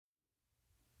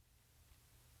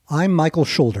I'm Michael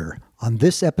Schulder. On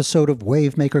this episode of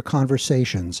Wavemaker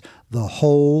Conversations, the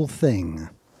whole thing.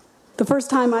 The first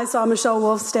time I saw Michelle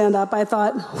Wolf stand up, I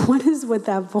thought, what is with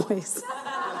that voice?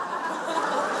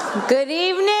 Good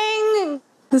evening.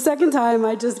 The second time,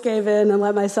 I just gave in and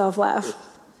let myself laugh.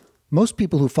 Most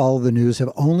people who follow the news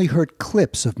have only heard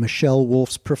clips of Michelle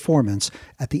Wolf's performance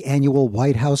at the annual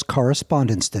White House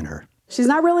Correspondents' Dinner. She's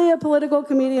not really a political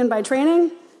comedian by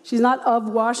training. She's not of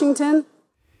Washington.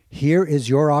 Here is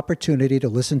your opportunity to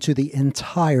listen to the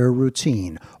entire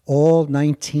routine, all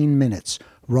 19 minutes,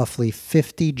 roughly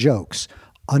 50 jokes,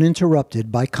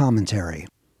 uninterrupted by commentary.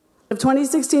 If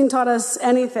 2016 taught us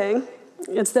anything,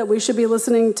 it's that we should be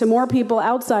listening to more people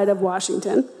outside of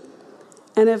Washington.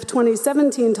 And if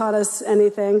 2017 taught us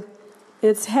anything,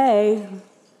 it's, hey,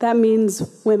 that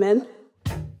means women.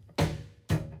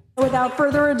 Without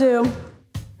further ado...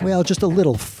 Well, just a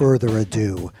little further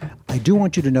ado. I do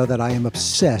want you to know that I am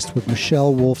obsessed with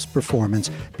Michelle Wolf's performance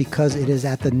because it is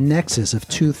at the nexus of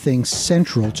two things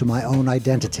central to my own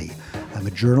identity. I'm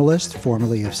a journalist,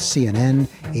 formerly of CNN,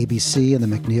 ABC, and the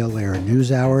MacNeil-Lehrer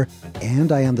NewsHour,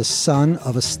 and I am the son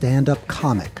of a stand-up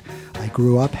comic. I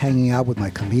grew up hanging out with my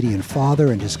comedian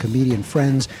father and his comedian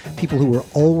friends, people who were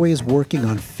always working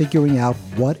on figuring out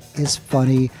what is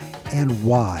funny and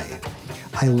why.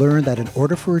 I learned that in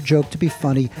order for a joke to be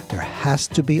funny, there has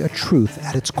to be a truth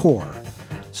at its core.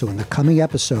 So in the coming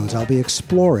episodes, I'll be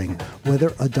exploring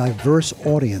whether a diverse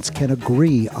audience can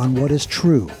agree on what is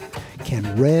true.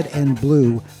 Can red and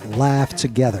blue laugh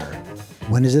together?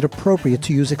 When is it appropriate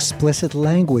to use explicit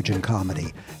language in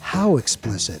comedy? How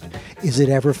explicit? Is it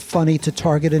ever funny to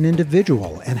target an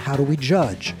individual, and how do we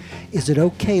judge? Is it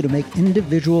okay to make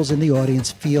individuals in the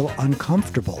audience feel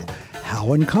uncomfortable?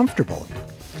 How uncomfortable?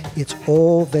 It's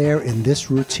all there in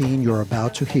this routine you're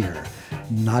about to hear.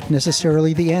 Not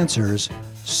necessarily the answers,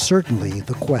 certainly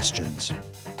the questions.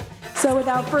 So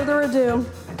without further ado,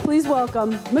 please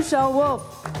welcome Michelle Wolf.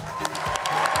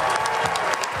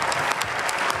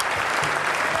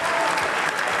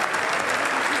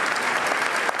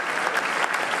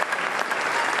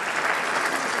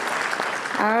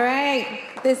 All right.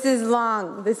 This is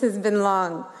long. This has been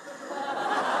long.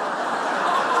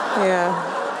 Yeah.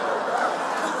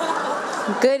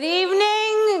 Good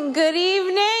evening. Good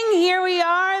evening. Here we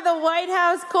are, the White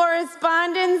House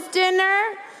Correspondents'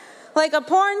 Dinner. Like a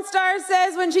porn star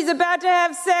says when she's about to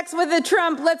have sex with a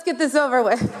Trump, let's get this over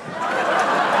with. Yep,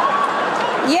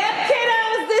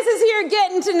 kiddos, this is here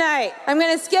getting tonight. I'm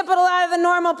going to skip a lot of the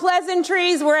normal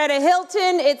pleasantries. We're at a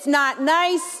Hilton. It's not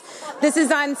nice. This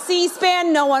is on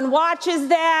C-SPAN. No one watches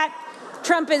that.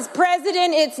 Trump is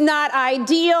president. It's not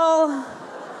ideal.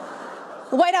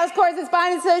 The White House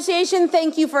Correspondents Association,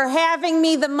 thank you for having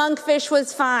me. The monkfish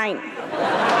was fine.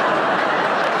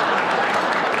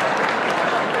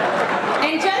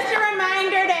 And just a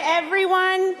reminder to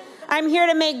everyone, I'm here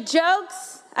to make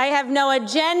jokes. I have no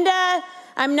agenda.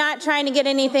 I'm not trying to get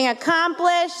anything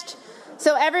accomplished.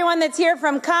 So everyone that's here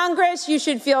from Congress, you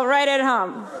should feel right at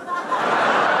home.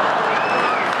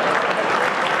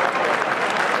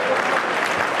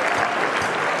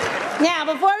 Now,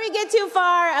 before we get too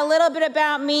far, a little bit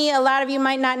about me. A lot of you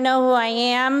might not know who I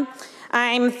am.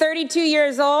 I'm 32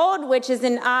 years old, which is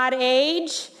an odd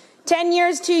age, 10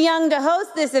 years too young to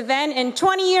host this event, and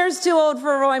 20 years too old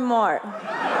for Roy Moore.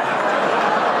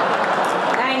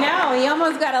 I know, he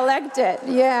almost got elected.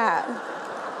 Yeah.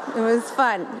 It was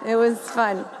fun. It was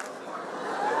fun.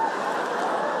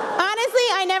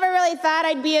 I never really thought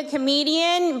I'd be a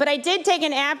comedian, but I did take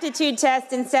an aptitude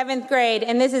test in 7th grade,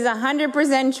 and this is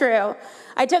 100% true.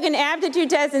 I took an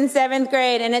aptitude test in 7th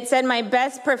grade, and it said my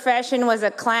best profession was a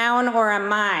clown or a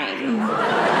mime.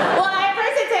 Well, at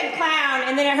first it said clown,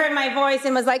 and then it heard my voice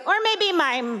and was like, or maybe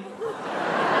mime.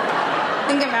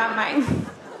 Think about mime.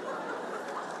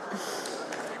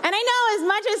 And I know as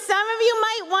much as some of you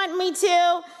might want me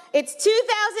to, it's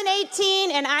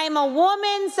 2018 and I'm a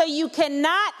woman, so you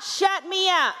cannot shut me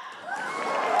up.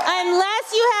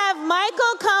 Unless you have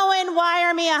Michael Cohen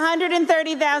wire me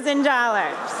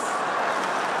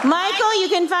 $130,000. Michael, you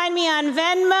can find me on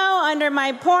Venmo under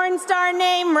my porn star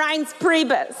name, Reince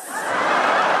Priebus.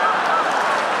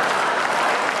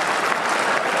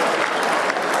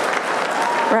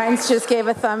 Reince just gave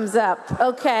a thumbs up.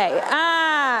 Okay.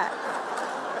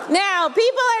 Now,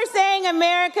 people are saying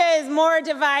America is more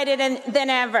divided than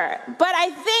ever. But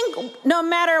I think no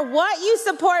matter what you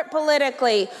support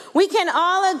politically, we can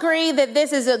all agree that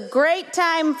this is a great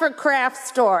time for craft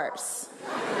stores.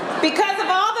 Because of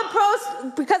all the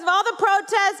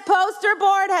protests, Poster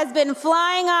Board has been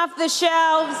flying off the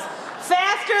shelves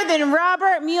faster than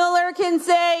Robert Mueller can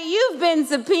say, "You've been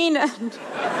subpoenaed."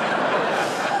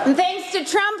 And thanks to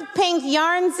Trump, pink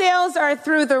yarn sales are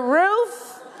through the roof.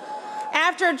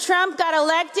 After Trump got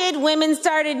elected, women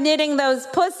started knitting those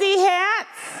pussy hats.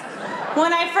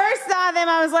 When I first saw them,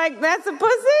 I was like, that's a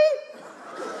pussy?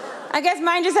 I guess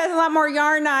mine just has a lot more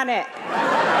yarn on it.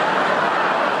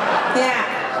 Yeah.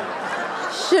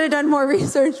 Should have done more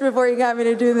research before you got me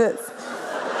to do this.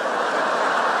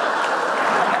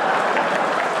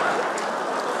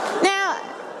 Now,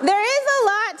 there is a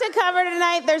lot to cover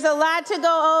tonight. There's a lot to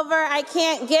go over. I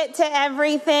can't get to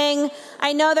everything.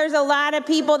 I know there's a lot of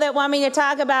people that want me to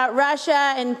talk about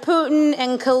Russia and Putin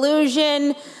and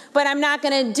collusion, but I'm not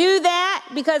going to do that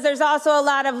because there's also a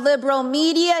lot of liberal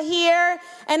media here,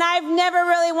 and I've never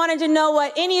really wanted to know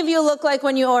what any of you look like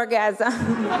when you orgasm.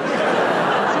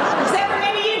 Except for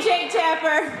maybe you, Jake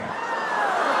Tapper.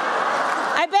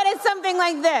 I bet it's something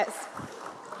like this.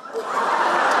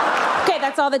 Okay,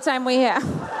 that's all the time we have.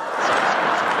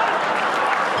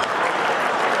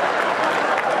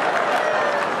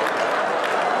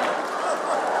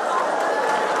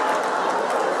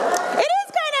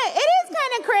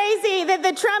 Crazy that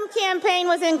the Trump campaign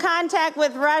was in contact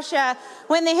with Russia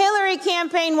when the Hillary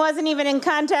campaign wasn't even in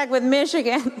contact with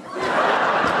Michigan. It's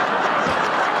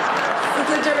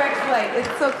a direct flight.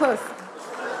 It's so close.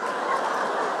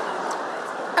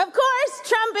 Of course,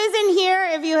 Trump isn't here,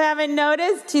 if you haven't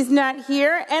noticed. He's not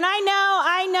here. And I know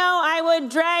I would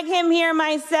drag him here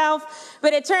myself,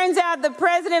 but it turns out the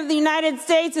President of the United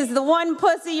States is the one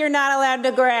pussy you're not allowed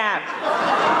to grab.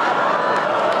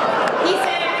 He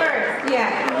said it first.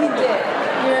 Yeah, he did.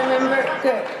 You remember?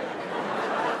 Good.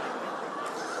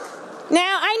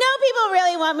 Now, I know people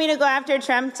really want me to go after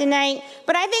Trump tonight,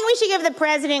 but I think we should give the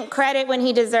president credit when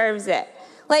he deserves it.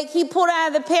 Like, he pulled out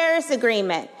of the Paris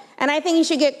Agreement. And I think he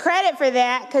should get credit for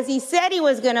that because he said he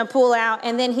was going to pull out,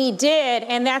 and then he did,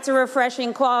 and that's a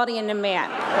refreshing quality in a man.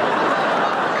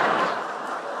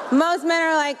 Most men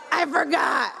are like, I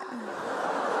forgot.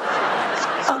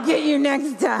 I'll get you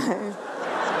next time.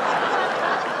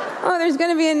 Oh, there's going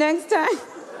to be a next time?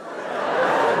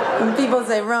 And people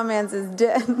say romance is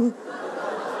dead. People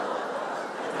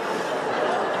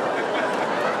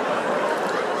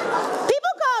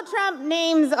call Trump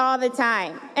names all the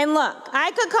time. And look,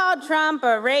 I could call Trump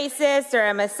a racist or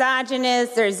a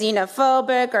misogynist or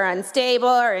xenophobic or unstable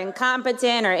or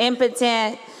incompetent or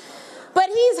impotent. But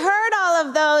he's heard all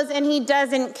of those and he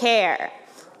doesn't care.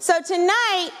 So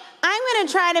tonight, I'm going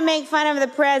to try to make fun of the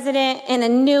president in a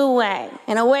new way,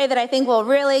 in a way that I think will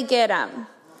really get him.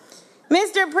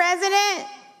 Mr. President,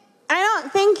 I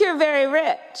don't think you're very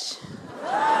rich.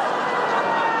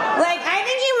 Like, I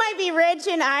think you might be rich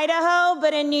in Idaho,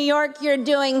 but in New York, you're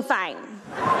doing fine.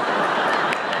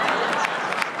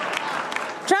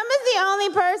 Trump is the only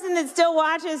person that still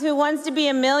watches Who Wants to Be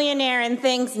a Millionaire and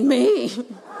thinks, me.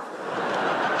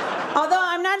 Although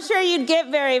I'm not sure you'd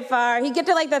get very far. He'd get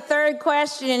to like the third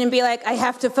question and be like, I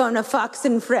have to phone a Fox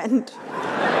and Friend.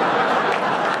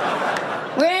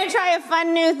 We're going to try a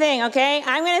fun new thing, okay?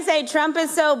 I'm going to say Trump is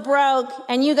so broke,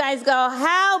 and you guys go,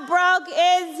 how broke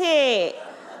is he?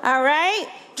 All right?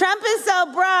 Trump is so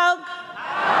broke.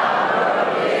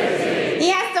 How broke is he?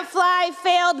 He has to fly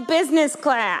failed business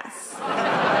class.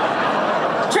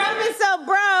 Trump is so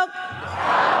broke.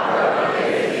 How broke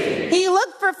is he? He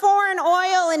looked for foreign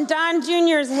oil in Don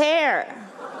Jr.'s hair.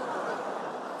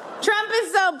 Trump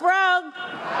is so broke.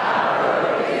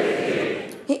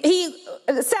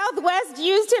 Southwest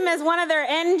used him as one of their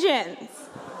engines.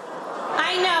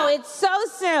 I know, it's so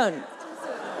soon.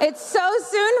 It's so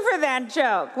soon for that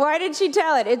joke. Why did she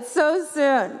tell it? It's so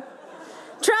soon.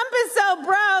 Trump is so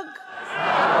broke.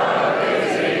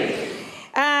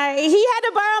 He had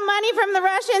to borrow money from the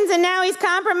Russians, and now he's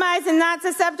compromised and not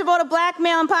susceptible to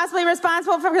blackmail and possibly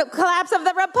responsible for the collapse of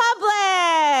the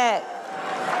Republic.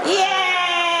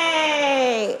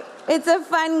 Yay! It's a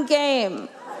fun game.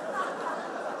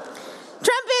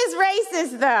 Trump is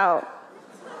racist, though.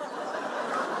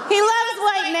 He loves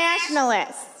white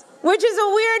nationalists, which is a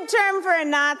weird term for a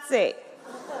Nazi.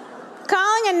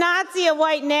 Calling a Nazi a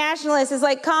white nationalist is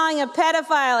like calling a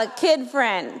pedophile a kid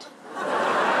friend.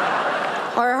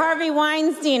 Or Harvey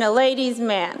Weinstein, a ladies'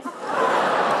 man.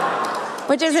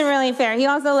 Which isn't really fair. He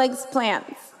also likes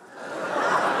plants.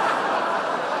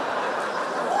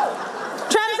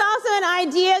 Trump's also an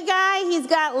idea guy. He's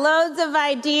got loads of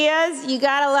ideas. You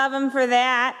gotta love him for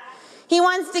that. He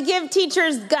wants to give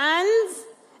teachers guns,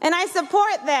 and I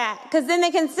support that, because then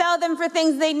they can sell them for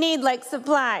things they need, like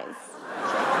supplies.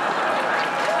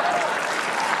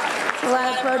 A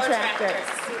lot of protractors.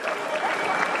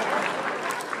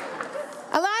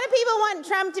 A lot of people want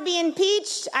Trump to be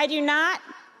impeached. I do not.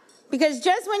 Because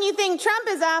just when you think Trump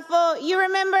is awful, you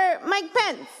remember Mike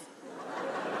Pence.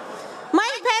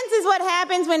 Mike Pence is what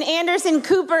happens when Anderson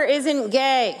Cooper isn't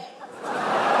gay.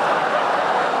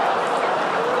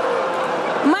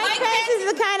 Mike Pence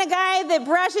is the kind of guy that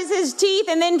brushes his teeth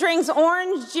and then drinks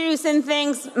orange juice and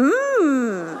thinks, Mike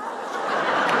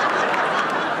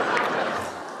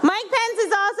Pence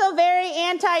is also very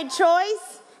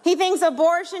anti-choice. He thinks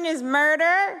abortion is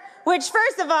murder, which,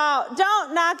 first of all,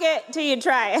 don't knock it till you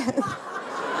try it.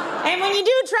 And when you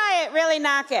do try it, really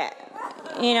knock it.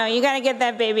 You know, you got to get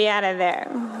that baby out of there.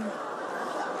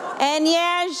 And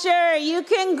yeah, sure, you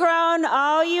can groan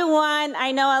all you want.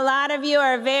 I know a lot of you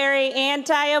are very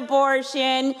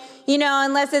anti-abortion, you know,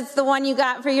 unless it's the one you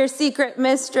got for your secret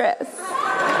mistress. It's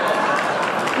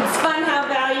fun how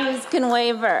values can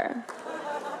waver.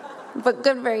 But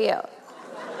good for you.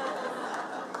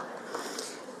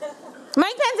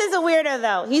 Mike Pence is a weirdo,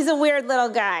 though. He's a weird little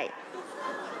guy.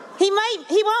 He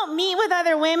won't meet with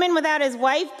other women without his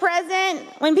wife present.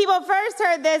 When people first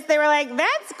heard this, they were like,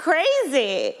 that's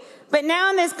crazy. But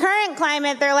now in this current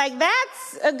climate, they're like,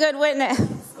 that's a good witness.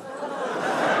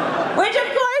 Which,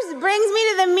 of course, brings me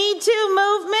to the Me Too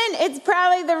movement. It's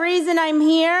probably the reason I'm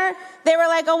here. They were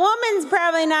like, a woman's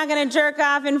probably not going to jerk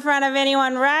off in front of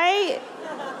anyone, right?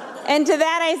 And to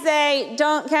that I say,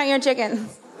 don't count your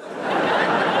chickens.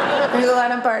 There's a lot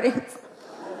of parties.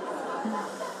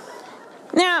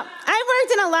 Now, I've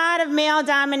worked in a lot of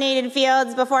male-dominated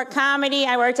fields. Before comedy,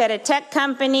 I worked at a tech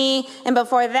company, and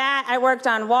before that, I worked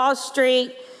on Wall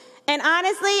Street. And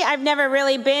honestly, I've never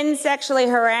really been sexually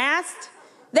harassed.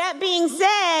 That being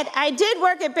said, I did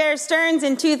work at Bear Stearns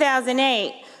in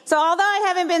 2008. So although I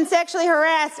haven't been sexually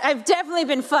harassed, I've definitely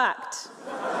been fucked.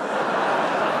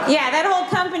 Yeah, that whole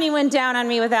company went down on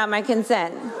me without my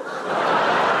consent.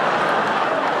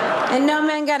 And no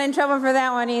men got in trouble for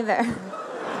that one either.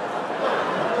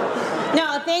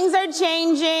 No, things are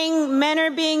changing. Men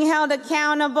are being held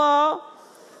accountable.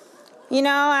 You know,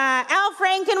 Al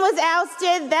Franken was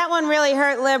ousted. That one really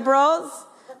hurt liberals.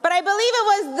 But I believe it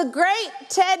was the great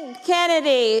Ted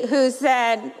Kennedy who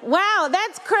said, wow,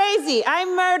 that's crazy. I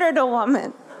murdered a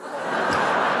woman.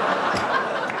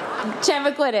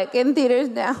 Chappaquiddick in theaters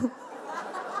now.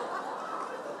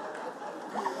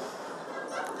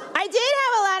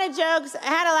 I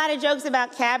had a lot of jokes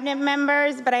about cabinet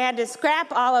members, but I had to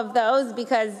scrap all of those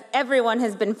because everyone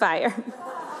has been fired.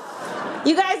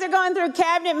 You guys are going through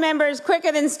cabinet members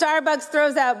quicker than Starbucks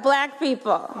throws out black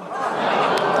people.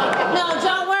 No,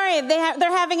 don't worry.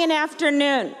 They're having an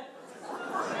afternoon.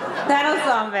 That'll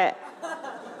solve it.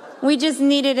 We just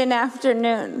needed an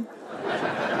afternoon.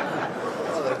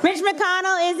 Mitch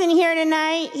McConnell isn't here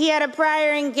tonight. He had a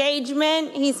prior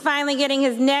engagement. He's finally getting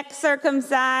his neck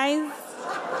circumcised.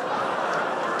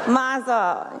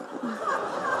 Mazel.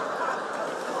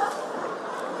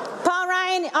 Paul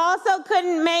Ryan also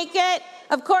couldn't make it.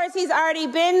 Of course, he's already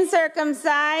been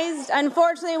circumcised.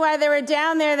 Unfortunately, while they were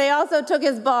down there, they also took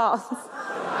his balls.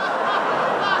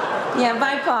 Yeah,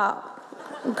 bye, Paul.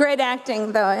 Great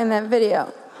acting, though, in that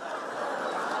video.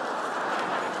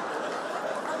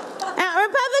 Now,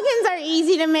 Republicans are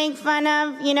easy to make fun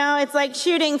of. You know, it's like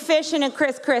shooting fish in a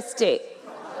Chris Christie.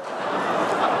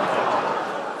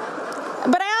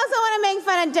 But I also want to make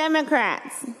fun of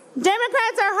Democrats.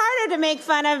 Democrats are harder to make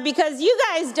fun of because you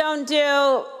guys don't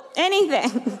do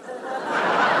anything. People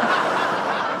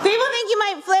think you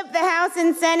might flip the House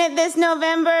and Senate this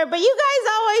November, but you guys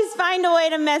always find a way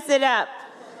to mess it up.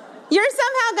 You're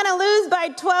somehow going to lose by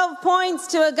 12 points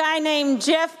to a guy named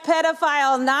Jeff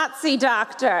Pedophile Nazi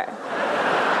Doctor.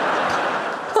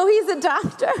 Oh, he's a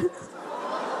doctor?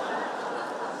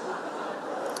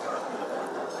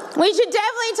 We should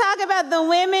definitely talk about the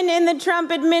women in the Trump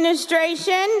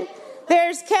administration.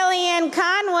 There's Kellyanne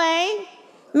Conway.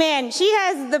 Man, she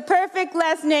has the perfect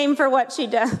last name for what she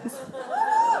does.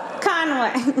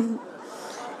 Conway.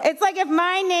 It's like if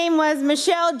my name was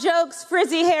Michelle Jokes,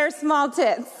 frizzy hair, small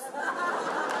tits.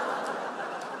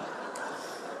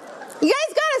 You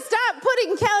guys gotta stop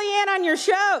putting Kellyanne on your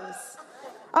shows.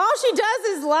 All she does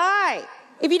is lie.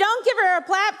 If you don't give her a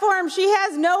platform, she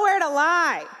has nowhere to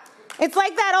lie. It's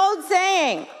like that old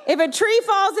saying, if a tree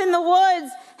falls in the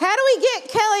woods, how do we get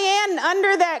Kellyanne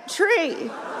under that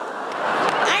tree?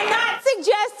 I'm not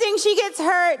suggesting she gets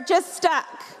hurt, just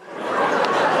stuck.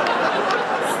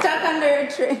 Stuck under a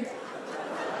tree.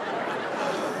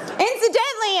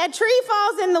 Incidentally, a tree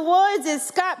falls in the woods is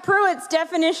Scott Pruitt's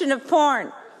definition of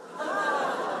porn.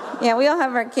 Yeah, we all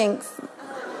have our kinks.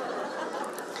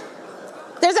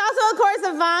 There's also, of course,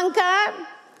 Ivanka.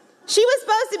 She was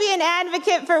supposed to be an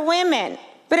advocate for women,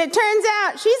 but it turns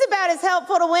out she's about as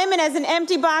helpful to women as an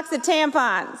empty box of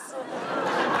tampons.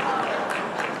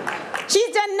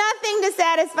 She's done nothing to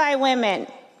satisfy women.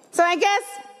 So I guess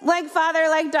like father,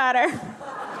 like daughter.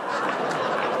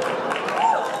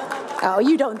 Oh,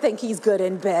 you don't think he's good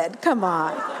in bed? Come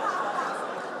on.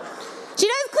 She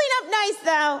does clean up nice,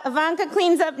 though. Ivanka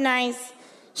cleans up nice.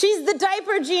 She's the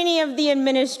diaper genie of the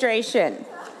administration.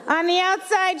 On the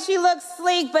outside, she looks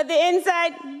sleek, but the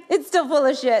inside, it's still full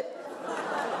of shit.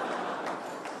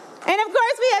 And of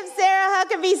course, we have Sarah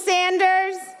Huckabee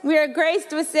Sanders. We are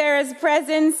graced with Sarah's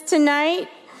presence tonight.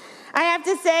 I have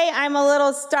to say, I'm a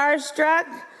little starstruck.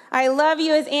 I love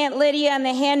you as Aunt Lydia on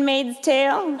The Handmaid's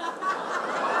Tale.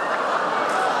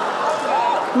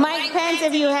 Mike Pence,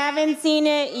 if you haven't seen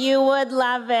it, you would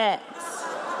love it.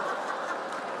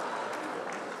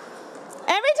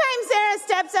 Every time Sarah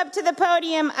steps up to the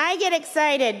podium, I get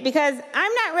excited because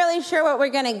I'm not really sure what we're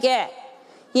going to get.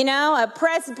 You know, a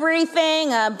press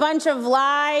briefing, a bunch of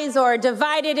lies, or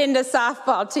divided into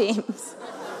softball teams.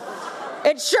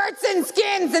 It's shirts and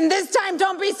skins, and this time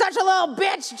don't be such a little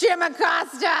bitch, Jim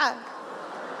Acosta.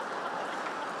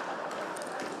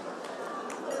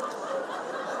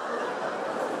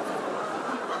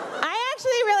 I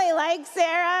actually really like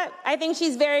Sarah. I think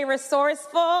she's very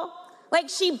resourceful. Like,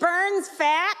 she burns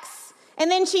facts,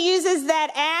 and then she uses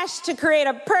that ash to create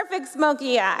a perfect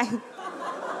smoky eye.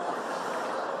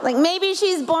 Like, maybe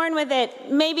she's born with it.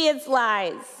 Maybe it's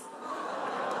lies.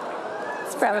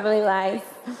 It's probably lies.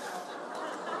 And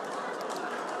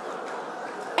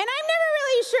I'm never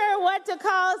really sure what to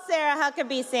call Sarah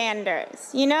Huckabee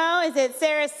Sanders. You know, is it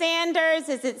Sarah Sanders?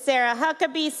 Is it Sarah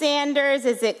Huckabee Sanders?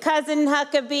 Is it Cousin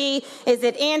Huckabee? Is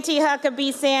it Auntie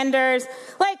Huckabee Sanders?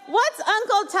 Like, what's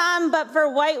Uncle Tom but for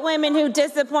white women who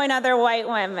disappoint other white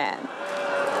women?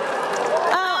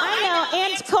 Oh, I know,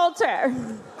 Aunt Coulter.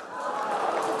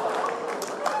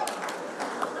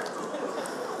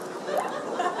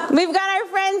 We've got our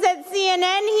friends at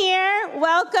CNN here.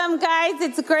 Welcome, guys.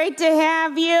 It's great to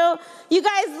have you. You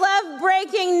guys love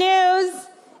breaking news,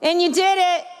 and you did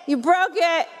it. You broke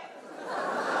it.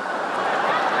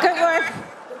 Good work.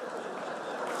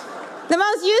 The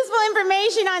most useful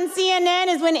information on CNN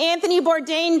is when Anthony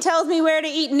Bourdain tells me where to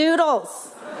eat noodles.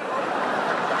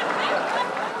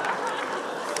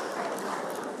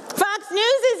 Fox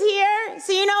News is here,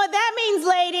 so you know what that means,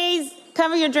 ladies.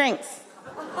 Cover your drinks.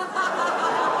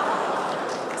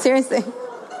 Seriously. People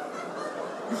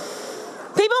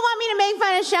want me to make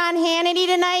fun of Sean Hannity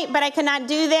tonight, but I cannot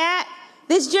do that.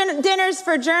 This dinner's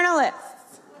for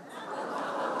journalists.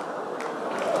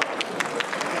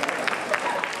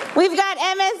 We've got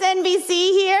MSNBC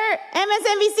here.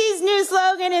 MSNBC's new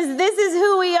slogan is, "This is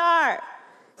who we are."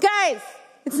 Guys,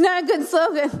 it's not a good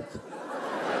slogan.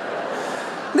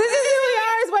 This is who we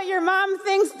are is what your mom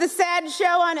thinks the sad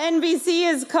show on NBC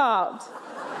is called.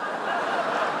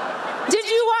 Did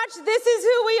you watch This Is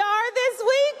Who We Are this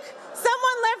week?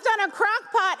 Someone left on a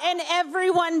crock pot and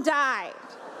everyone died.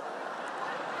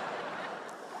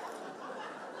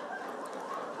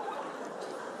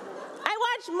 I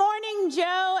watch Morning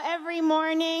Joe every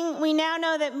morning. We now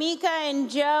know that Mika and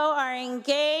Joe are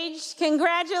engaged.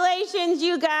 Congratulations,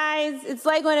 you guys. It's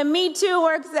like when a Me Too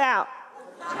works out.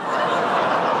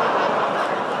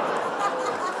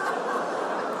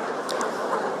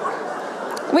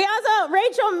 We also,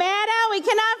 Rachel Maddow, we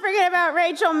cannot forget about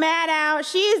Rachel Maddow.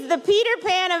 She's the Peter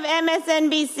Pan of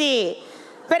MSNBC.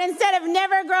 But instead of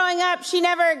never growing up, she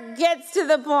never gets to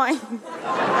the point.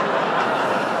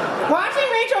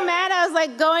 Watching Rachel Maddow is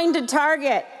like going to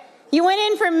Target. You went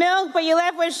in for milk, but you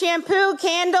left with shampoo,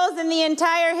 candles, and the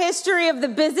entire history of the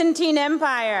Byzantine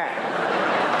Empire.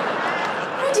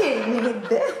 I didn't need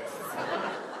this.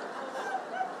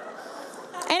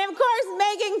 And of course,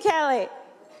 Megyn Kelly.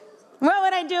 What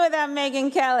would I do without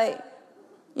Megyn Kelly?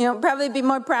 You know, probably be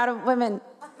more proud of women.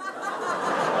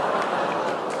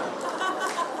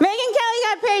 Megyn Kelly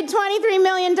got paid $23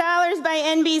 million by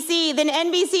NBC. Then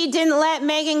NBC didn't let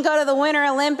Megyn go to the Winter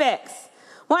Olympics.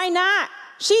 Why not?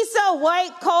 She's so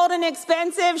white, cold, and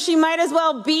expensive, she might as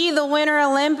well be the Winter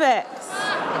Olympics.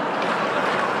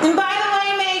 And by the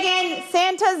way, Megyn,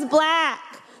 Santa's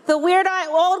black. The weird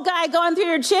old guy going through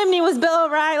your chimney was Bill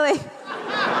O'Reilly.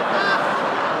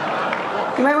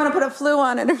 You might want to put a flu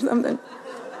on it or something.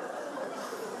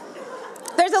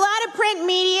 There's a lot of print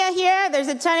media here. There's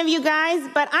a ton of you guys,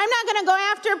 but I'm not going to go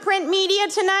after print media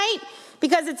tonight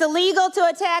because it's illegal to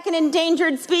attack an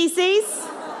endangered species.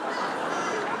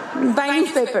 Buy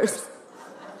newspapers.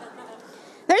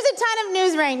 There's a ton of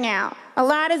news right now. A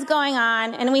lot is going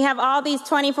on, and we have all these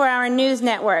 24-hour news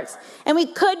networks, and we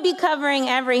could be covering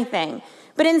everything,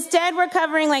 but instead we're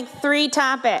covering like 3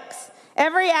 topics.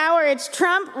 Every hour, it's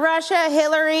Trump, Russia,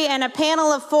 Hillary, and a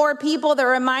panel of 4 people that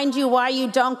remind you why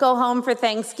you don't go home for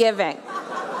Thanksgiving.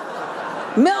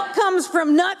 Milk comes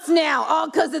from nuts now, all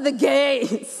because of the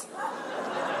gays.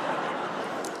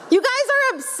 You guys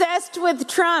are obsessed with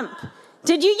Trump.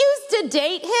 Did you used to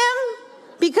date him?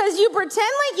 Because you pretend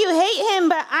like you hate him,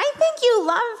 but I think you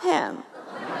love him.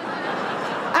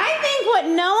 I think what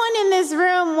no one in this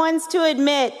room wants to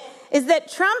admit is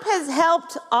that Trump has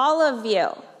helped all of you.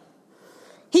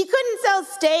 He couldn't sell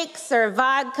steaks or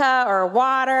vodka or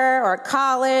water or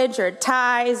college or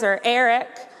ties or Eric.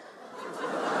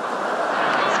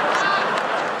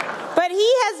 But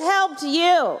he has helped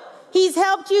you. He's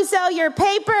helped you sell your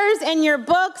papers and your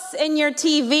books and your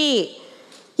TV.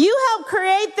 You helped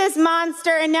create this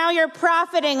monster, and now you're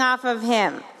profiting off of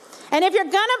him. And if you're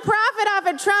gonna profit off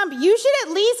of Trump, you should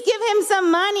at least give him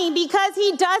some money because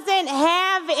he doesn't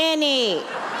have any.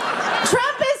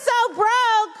 Trump is so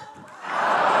broke.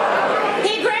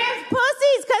 He grabs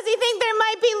pussies because he thinks there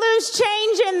might be loose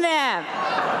change in them.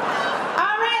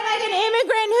 All right, like an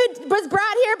immigrant who was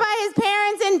brought here by his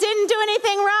parents and didn't do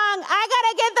anything wrong. I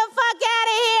gotta get the fuck out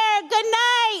of here. Good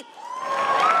night.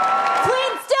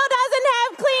 Flint still doesn't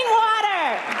have clean water.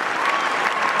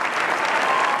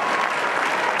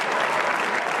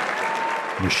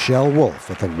 Michelle Wolf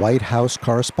at the White House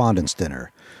Correspondents'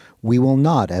 Dinner. We will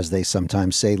not, as they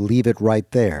sometimes say, leave it right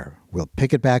there. We'll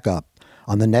pick it back up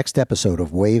on the next episode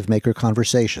of Wavemaker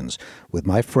Conversations with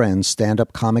my friend,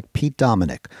 stand-up comic Pete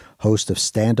Dominick, host of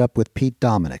Stand Up with Pete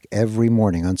Dominick every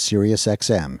morning on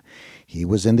SiriusXM. He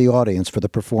was in the audience for the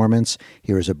performance.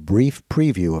 Here is a brief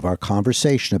preview of our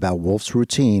conversation about Wolf's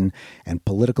routine and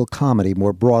political comedy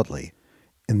more broadly.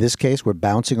 In this case, we're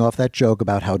bouncing off that joke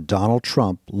about how Donald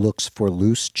Trump looks for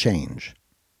loose change.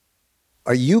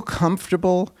 Are you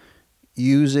comfortable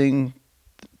using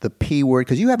the P word?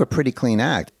 Because you have a pretty clean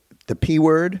act. The P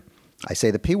word, I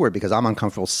say the P word because I'm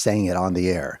uncomfortable saying it on the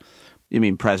air. You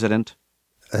mean president?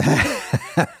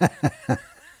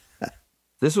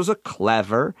 This was a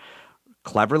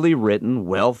cleverly written,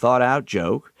 well thought out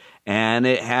joke, and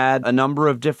it had a number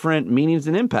of different meanings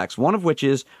and impacts, one of which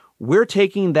is we're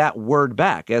taking that word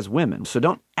back as women. So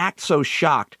don't act so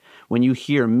shocked when you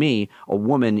hear me, a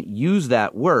woman, use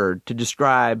that word to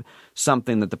describe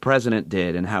something that the president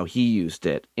did and how he used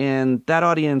it. And that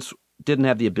audience didn't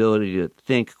have the ability to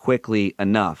think quickly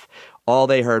enough. All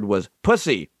they heard was,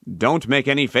 pussy, don't make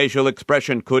any facial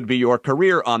expression, could be your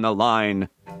career on the line.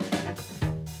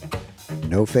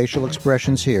 No facial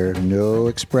expressions here, no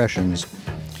expressions.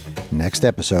 Next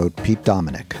episode, Pete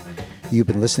Dominick. You've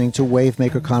been listening to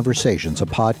Wavemaker Conversations, a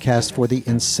podcast for the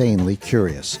insanely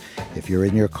curious. If you're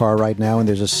in your car right now and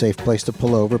there's a safe place to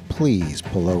pull over, please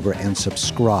pull over and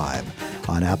subscribe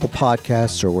on Apple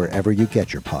Podcasts or wherever you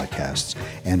get your podcasts.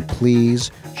 And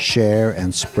please share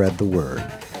and spread the word.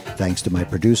 Thanks to my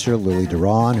producer, Lily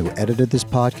Duran, who edited this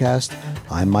podcast.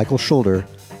 I'm Michael Schulder.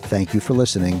 Thank you for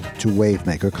listening to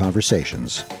Wavemaker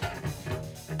Conversations.